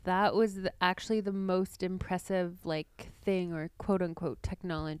that was actually the most impressive like thing or quote unquote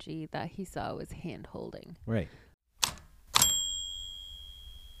technology that he saw was hand holding. Right.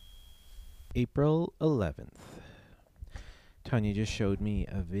 April 11th. Tanya just showed me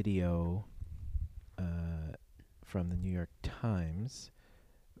a video from the New York Times.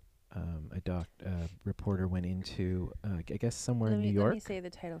 A reporter went into, I guess, somewhere in New York. Let me say the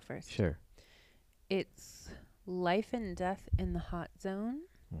title first. Sure. It's Life and Death in the Hot Zone.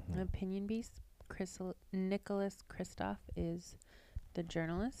 Mm-hmm. Opinion Beast. Nicholas Kristof is the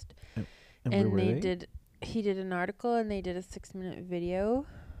journalist. And He did an article and they did a 6-minute video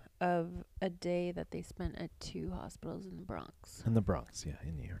of a day that they spent at 2 hospitals in the Bronx. In the Bronx, yeah,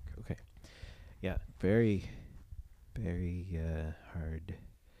 in New York. Okay. Yeah, very, very hard,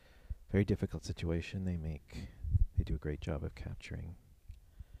 very difficult situation. They do a great job of capturing.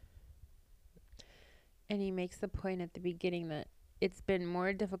 And he makes the point at the beginning that it's been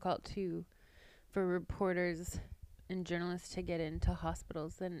more difficult for reporters and journalists to get into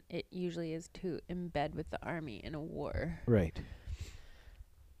hospitals than it usually is to embed with the army in a war. Right.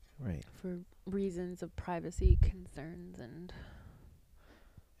 Right. For reasons of privacy concerns and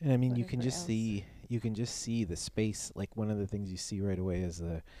I mean, you can just see the space. Like, one of the things you see right away is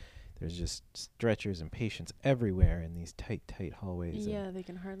there's just stretchers and patients everywhere in these tight hallways. Yeah, they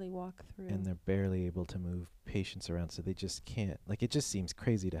can hardly walk through. And they're barely able to move patients around, so they just can't. Like, it just seems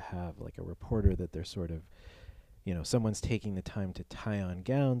crazy to have like a reporter that they're sort of, someone's taking the time to tie on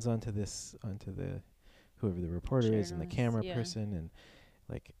gowns onto the whoever the reporter is and the camera person, and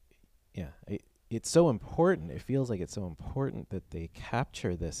like, it's so important. It feels like it's so important that they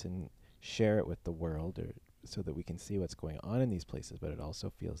capture this and share it with the world, so that we can see what's going on in these places. But it also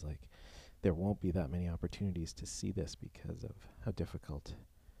feels like there won't be that many opportunities to see this because of how difficult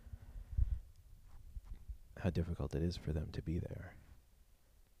it is for them to be there.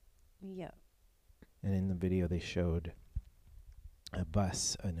 Yeah. And in the video they showed a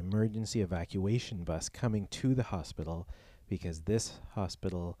bus, an emergency evacuation bus, coming to the hospital because this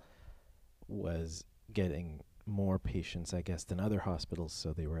hospital was getting more patients, I guess, than other hospitals,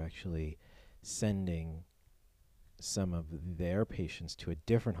 so they were actually sending some of their patients to a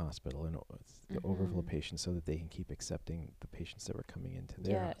different hospital and the overflow patients, so that they can keep accepting the patients that were coming into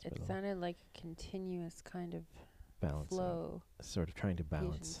their hospital. Yeah, it sounded like a continuous kind of balance flow. Sort of trying to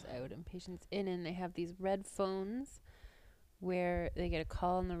balance. Patients out and patients in, and they have these red phones where they get a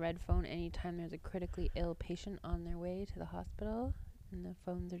call on the red phone anytime there's a critically ill patient on their way to the hospital, and the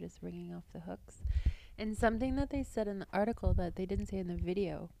phones are just ringing off the hooks. And something that they said in the article that they didn't say in the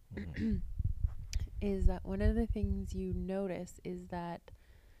video is that one of the things you notice is that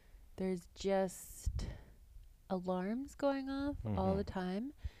there's just alarms going off all the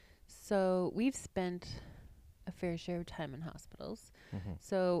time. So we've spent a fair share of time in hospitals.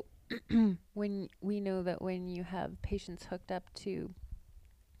 So when we know that when you have patients hooked up to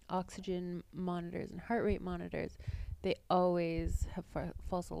oxygen monitors and heart rate monitors, they always have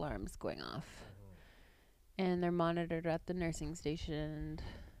false alarms going off. And they're monitored at the nursing station,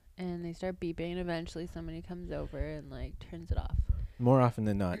 and they start beeping, and eventually somebody comes over and like turns it off. More often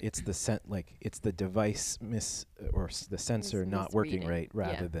than not, it's it's the device or the sensor not working right,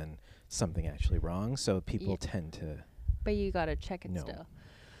 rather than something actually wrong. So people tend to. But you gotta check it still.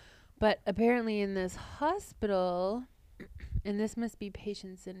 But apparently in this hospital, and this must be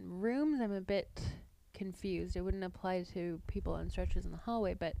patients in rooms, I'm a bit confused. It wouldn't apply to people on stretchers in the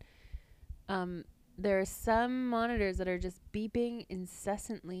hallway, but there are some monitors that are just beeping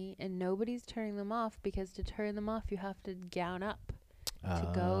incessantly, and nobody's turning them off, because to turn them off, you have to gown up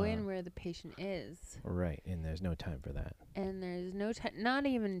to go in where the patient is. Right, and there's no time for that. And there's no time, not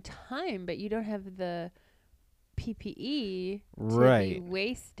even time, but you don't have the PPE to be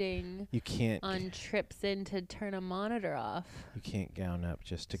wasting on trips in to turn a monitor off. You can't gown up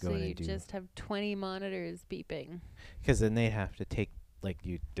just to go in and do. So you just have 20 monitors beeping. Because then they have to take,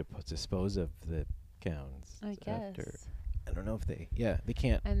 you dispose of the gowns. I guess. After. I don't know if they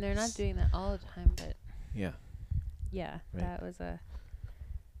can't. And they're not doing that all the time, but. Yeah. Yeah, right.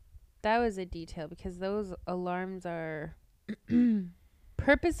 That was a detail, because those alarms are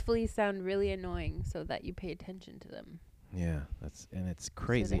purposefully sound really annoying so that you pay attention to them. Yeah, it's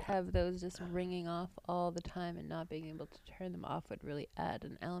crazy. So to have those just ringing off all the time and not being able to turn them off would really add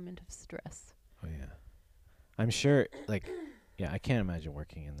an element of stress. Oh yeah. I'm sure I can't imagine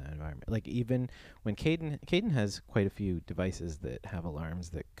working in that environment. Even when Caden has quite a few devices that have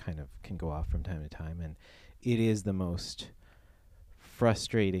alarms that kind of can go off from time to time, and it is the most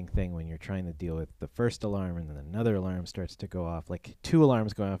frustrating thing when you're trying to deal with the first alarm and then another alarm starts to go off. 2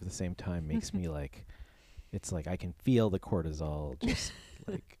 alarms going off at the same time makes me it's like I can feel the cortisol just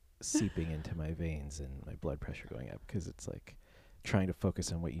like seeping into my veins and my blood pressure going up, because it's like trying to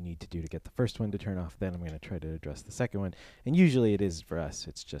focus on what you need to do to get the first one to turn off. Then I'm going to try to address the second one. And usually it is for us.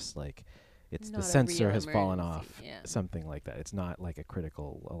 It's just like it's the Not a sensor real has fallen emergency, off, yeah. something like that. It's not like a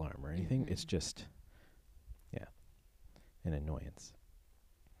critical alarm or anything. It's Mhm. just, yeah, an annoyance.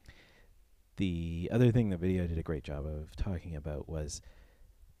 The other thing the video did a great job of talking about was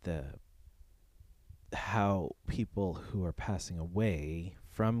the how people who are passing away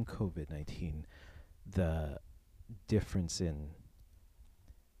from COVID-19, the difference in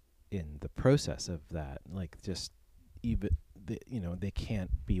the process of that, like just even they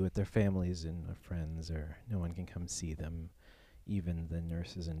can't be with their families and their friends, or no one can come see them. Even the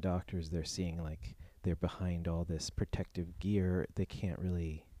nurses and doctors they're seeing, like they're behind all this protective gear, they can't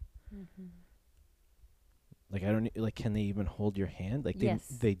really, Mhm. like, I don't like, can they even hold your hand? Like Yes.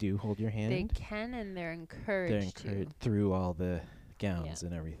 they do hold your hand. They can, and they're encouraged, They're encouraged through all the gowns Yeah.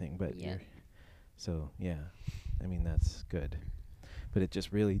 and everything, but Yeah. so yeah, I mean that's good, but it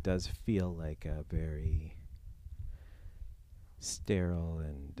just really does feel like a very sterile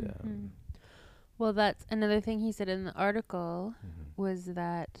and Mhm. Well, that's another thing he said in the article, mhm. was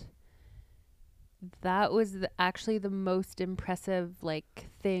that was actually the most impressive like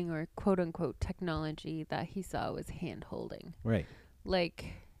thing, or quote unquote technology, that he saw was hand holding. Right.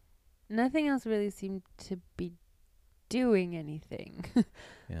 Like nothing else really seemed to be doing anything.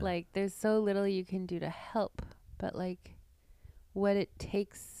 Yeah. Like there's so little you can do to help, but like what it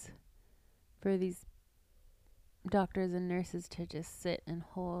takes for these doctors and nurses to just sit and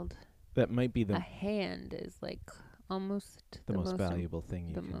hold that might be a hand is like almost the most im- valuable thing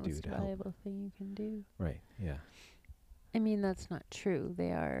you the can do most to help. valuable thing you can do. Right. Yeah. I mean, that's not true.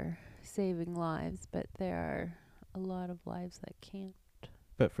 They are saving lives, but there are a lot of lives that can't.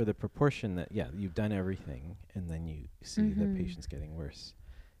 But for the proportion that, yeah, you've done everything and then you see the patients getting worse,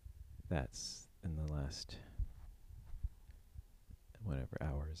 that's in the last whatever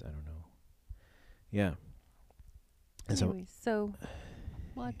hours, I don't know. Yeah. And Anyway, so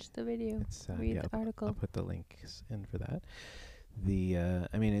watch the video, it's read yeah, the article. I'll put the links in for that. The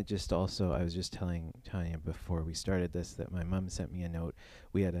I mean, it just also, I was just telling Tanya before we started this that my mom sent me a note.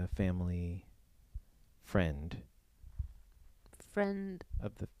 We had a family friend Friend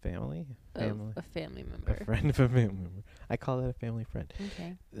of the family, of a family member. a friend of a family member. I call it a family friend.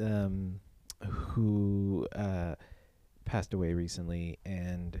 Okay. Who passed away recently,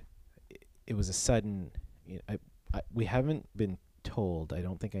 and it was a sudden. We haven't been told. I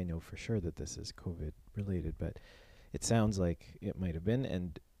don't think I know for sure that this is COVID related, but it sounds like it might have been.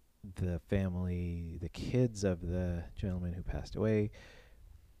 And the family, the kids of the gentleman who passed away,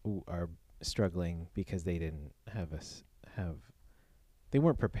 are struggling because they didn't they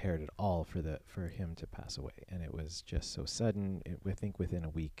weren't prepared at all for him to pass away, and it was just so sudden. I think within a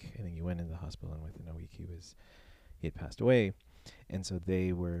week, I think he went into the hospital, and within a week he had passed away, and so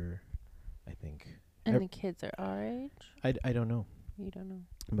they were, I think. And the kids are our age? I don't know, You don't know.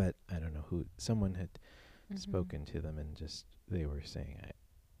 but I don't know who. Someone had spoken to them, and just they were saying,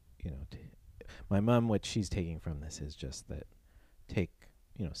 my mom, what she's taking from this is just that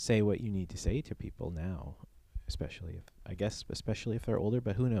say what you need to say to people now, especially if they're older,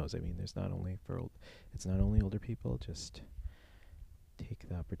 but who knows? I mean, it's not only older people. Just take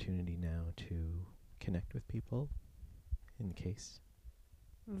the opportunity now to connect with people in case.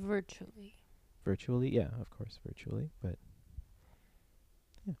 Virtually, yeah, of course, virtually, but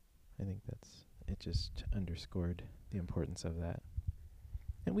yeah, I think it just underscored the importance of that.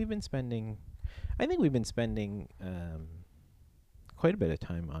 And we've been spending quite a bit of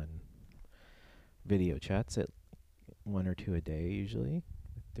time on video chats, at 1 or 2 a day usually,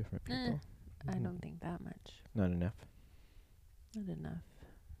 with different people. I don't think that much. Not enough. Not enough.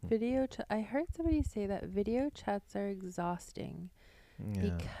 I heard somebody say that video chats are exhausting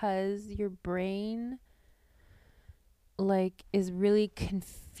because your brain is really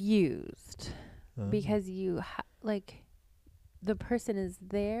confused because you the person is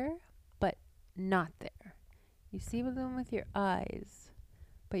there but not there. You see them with your eyes,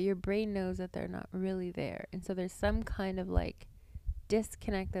 but your brain knows that they're not really there. And so there's some kind of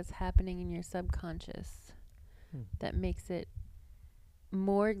disconnect that's happening in your subconscious that makes it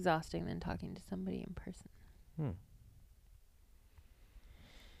more exhausting than talking to somebody in person.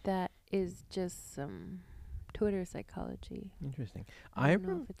 That is just some Twitter psychology. Interesting. I don't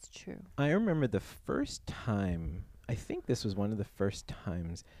know if it's true. I remember the first time, I think this was one of the first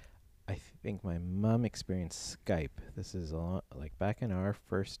times, I think my mom experienced Skype. This is back in our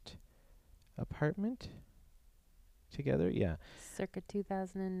first apartment together. Yeah. Circa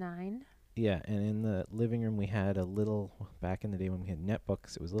 2009. Yeah, and in the living room we had a little, back in the day when we had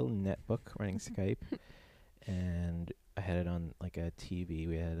netbooks, it was a little netbook running Skype, and I had it on like a TV.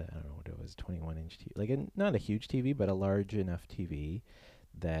 We had, I don't know what it was, 21-inch TV, like not a huge TV, but a large enough TV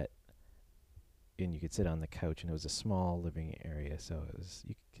that, and you could sit on the couch, and it was a small living area, so it was,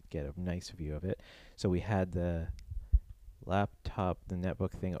 you could get a nice view of it. So we had the laptop, the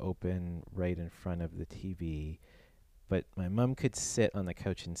netbook thing open right in front of the TV, but my mom could sit on the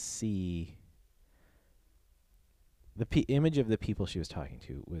couch and see the image of the people she was talking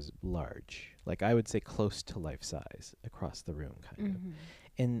to was large, like I would say close to life size across the room, kind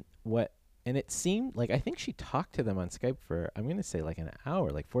of. And it seemed like, I think she talked to them on Skype for, I'm going to say like an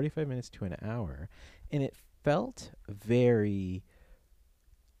hour, like 45 minutes to an hour, and it felt very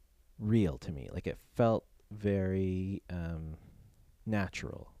real to me. Like it felt very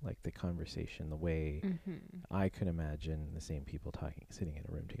natural, like the conversation, the way I could imagine the same people talking, sitting in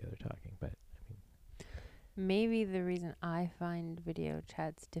a room together talking. But I mean, maybe the reason I find video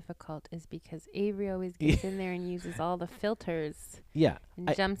chats difficult is because Avery always gets in there and uses all the filters. Yeah.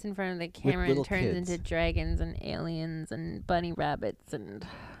 And jumps in front of the camera and turns kids into dragons and aliens and bunny rabbits and...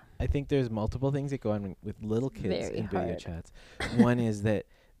 I think there's multiple things that go on with little kids Very in video hard. chats. One is that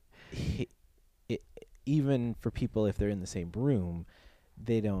even for people, if they're in the same room,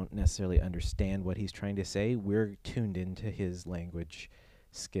 they don't necessarily understand what he's trying to say. We're tuned into his language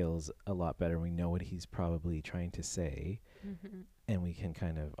skills a lot better. We know what he's probably trying to say, and we can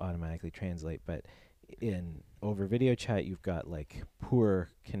kind of automatically translate. But in over video chat, you've got like poor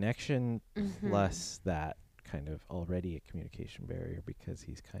connection plus that kind of already a communication barrier, because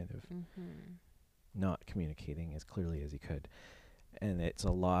he's kind of not communicating as clearly as he could. And it's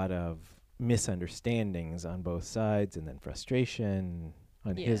a lot of misunderstandings on both sides, and then frustration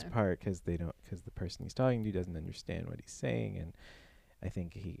on his part because the person he's talking to doesn't understand what he's saying. And I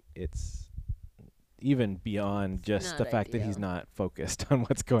think it's even beyond just the fact that he's not focused on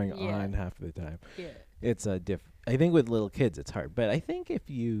what's going on half of the time. It's a I think with little kids it's hard, but I think if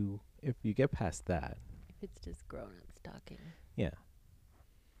you get past that, if it's just grown-ups talking. Yeah.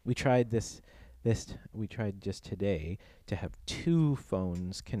 We tried we tried just today to have 2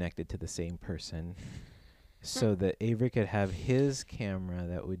 phones connected to the same person so that Avery could have his camera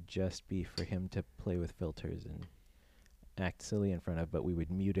that would just be for him to play with filters and act silly in front of, but we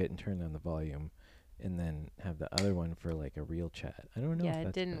would mute it and turn down the volume, and then have the other one for like a real chat. I don't know if that's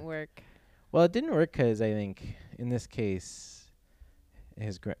it didn't work. Well, it didn't work because I think in this case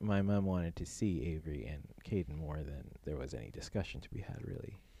my mom wanted to see Avery and Caden more than there was any discussion to be had,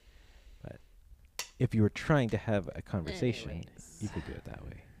 really. But if you were trying to have a conversation, you could do it that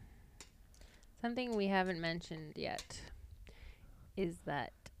way. Something we haven't mentioned yet is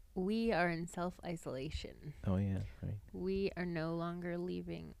that we are in self-isolation. Oh, yeah, right. We are no longer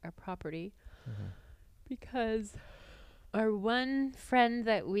leaving our property because our one friend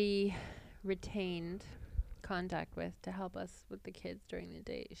that we retained contact with to help us with the kids during the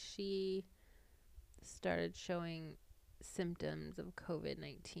day, she started showing symptoms of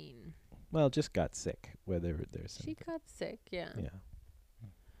COVID-19. Well, just got sick, whether there's She got sick, yeah. Yeah.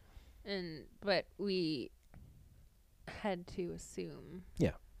 But we had to assume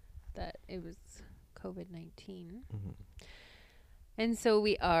that it was COVID-19. And so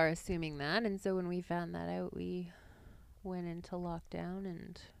we are assuming that. And so when we found that out, we went into lockdown,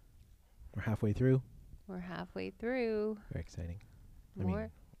 and we're halfway through. We're halfway through. Very exciting. More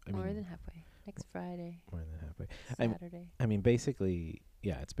than halfway. Next Friday. More than halfway. Saturday. I mean, basically,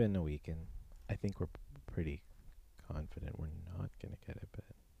 yeah, it's been a week, and I think we're pretty confident we're not going to get it. But,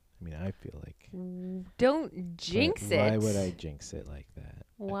 I mean, I feel like... Don't jinx it. Why would I jinx it like that?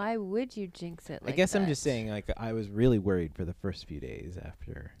 Why would you jinx it like that? I guess I'm just saying, like, I was really worried for the first few days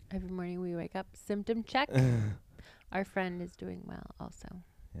after. Every morning we wake up, symptom check. Our friend is doing well also.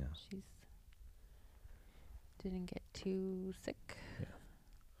 Yeah. She's didn't get too sick. Yeah.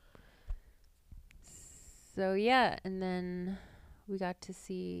 So, yeah, and then we got to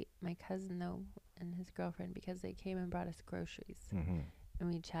see my cousin, though, and his girlfriend, because they came and brought us groceries.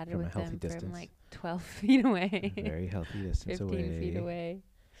 And we chatted with them from like 12 feet away. Very healthy distance 15 away. 15 feet away.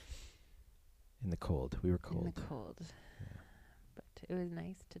 In the cold. We were cold. In the cold. Yeah. But it was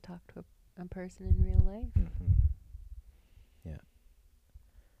nice to talk to a person in real life. Yeah.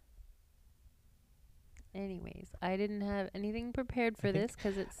 Anyways, I didn't have anything prepared for this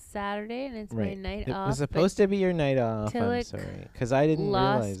because it's Saturday and it's my night it off. It was supposed to be your night off. I'm sorry. Because I didn't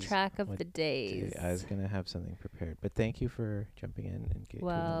realize. Lost track of the days. I was going to have something prepared. But thank you for jumping in and getting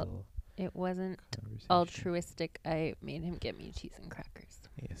a little it wasn't altruistic. I made him get me cheese and crackers.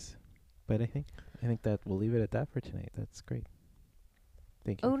 Yes. But I think that we'll leave it at that for tonight. That's great.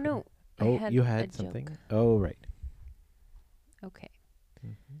 Thank you. Oh, no. I Oh, had you a had joke. something? Oh, right. Okay.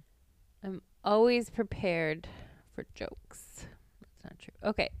 Mm-hmm. I'm always prepared for jokes. That's not true.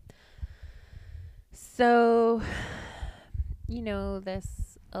 Okay. So,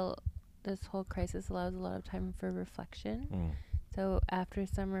 this whole crisis allows a lot of time for reflection. Mm. So after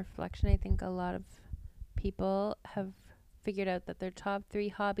some reflection, I think a lot of people have figured out that their top 3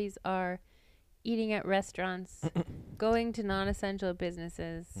 hobbies are eating at restaurants, going to non-essential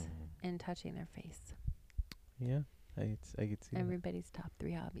businesses, Mhm. and touching their face. Yeah, I could see that. Everybody's top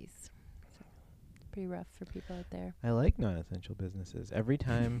 3 hobbies. So it's pretty rough for people out there. I like non-essential businesses. Every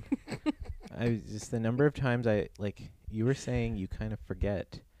time, the number of times you were saying you kind of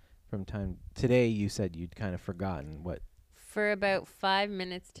forget from time. Today you said you'd kind of forgotten what. For about 5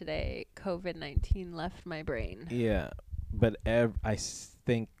 minutes today, COVID-19 left my brain. Yeah, but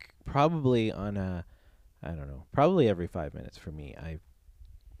think probably I don't know, probably every 5 minutes for me, I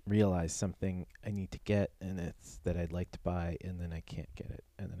realize something I need to get, and it's that I'd like to buy, and then I can't get it,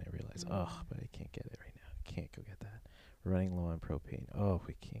 and then I realize, but I can't get it right now. I can't go get that. We're running low on propane. Oh,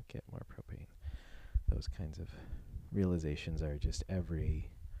 we can't get more propane. Those kinds of realizations are just every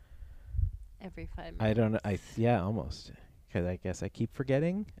 5 minutes. I don't know. Yeah, almost. 'Cause I guess I keep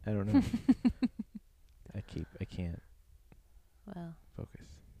forgetting. I don't know. I can't Well, focus.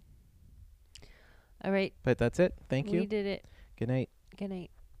 all right. But that's it. Thank you. We did it. Good night. Good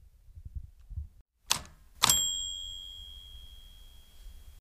night.